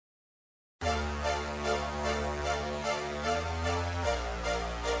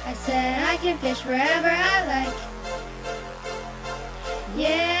can fish wherever I like.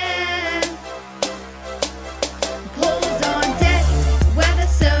 Yeah. Poles on deck, weather's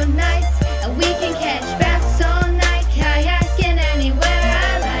so nice, and we can catch bass all night, kayaking anywhere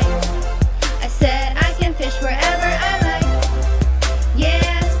I like. I said I can fish wherever I like. Yeah.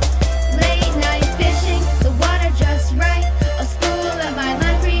 Late night fishing, the water just right. I'll spool up my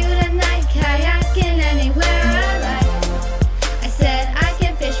line for you tonight, kayaking anywhere I like. I said I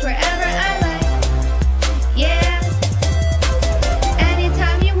can fish wherever I like. Yeah.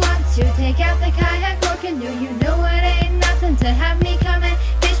 Anytime you want to, take out the kayak or canoe. You know it ain't nothing to have me come and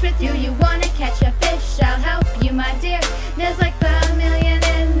fish with you. You wanna catch a fish, I'll help you, my dear. There's like 5 million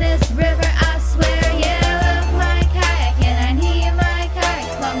in this river, I swear. Yeah, I love my kayak and I need my kayak.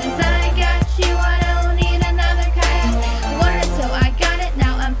 As long as I got you, I don't need another kayak. I want it, so I got it.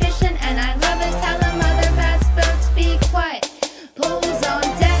 Now I'm fishing and I love it. Tell them other bass boats be quiet. Poles on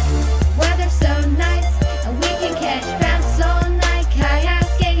deck, weather's so nice, and we can catch bass all night,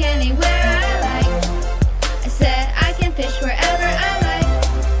 kayaking anywhere I like. I said I can fish wherever I like.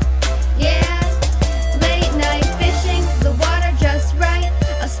 Yeah. Late night fishing, the water just right.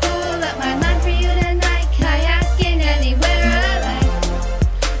 I'll spool up my line for you tonight, kayaking anywhere I like.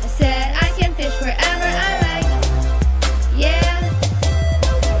 I said I can fish wherever I like. Yeah.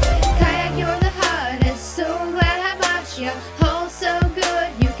 Kayak, you're the hottest, so glad I bought you. Haul so good,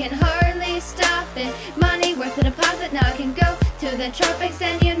 you can hardly stop it. Money worth the deposit, now I can go to the tropics,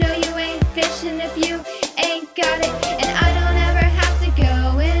 and you know you ain't fishing if you ain't got it. And I don't ever have to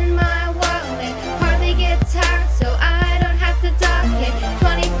go in my wallet, hardly get tired, so I don't have to dock it.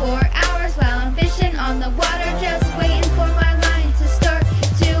 24 hours while I'm fishing on the water, just waiting for my line to start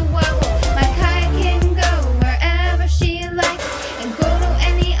to wobble. My kayak can go wherever she likes, and go to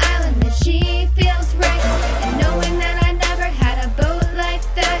any island that she feels right. And knowing that I never had a boat like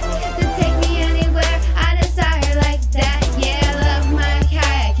that to take me anywhere I desire like that. Yeah, I love my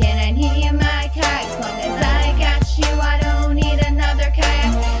kayak and I need my kayak. As long as I got you, I don't need another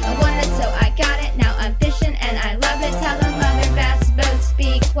kayak. I want it, so I got it. Now I'm fishing and I love it. Tell them other bass boats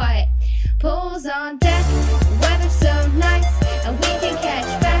be quiet. Poles on deck, weather's so nice, and we can catch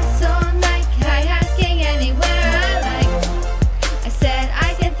bass all night, kayaking anywhere I like. I said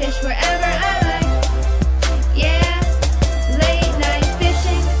I can fish wherever I like. Yeah. Late night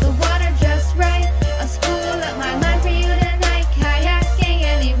fishing, the water just right. I'll spool up my line for you tonight, kayaking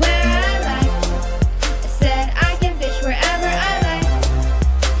anywhere I like. I said I can fish wherever I like.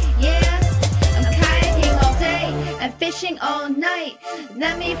 Yeah. I'm kayaking all day and fishing all night.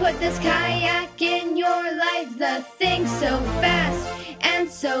 Let me put this kayak in your life. The thing's so fast and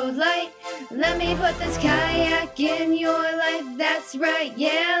so light. Let me put this kayak in your life, that's right.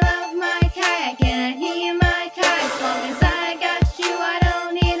 Yeah, I love my kayak and I need my kayak. As long as I got you, I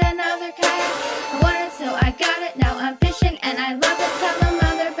don't need another kayak. I want it, so I got it. Now I'm fishing and I love it. Tell them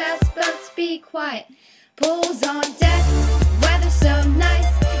other bass boats be quiet. Poles on deck, weather's so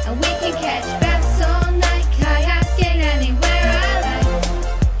nice, and we can catch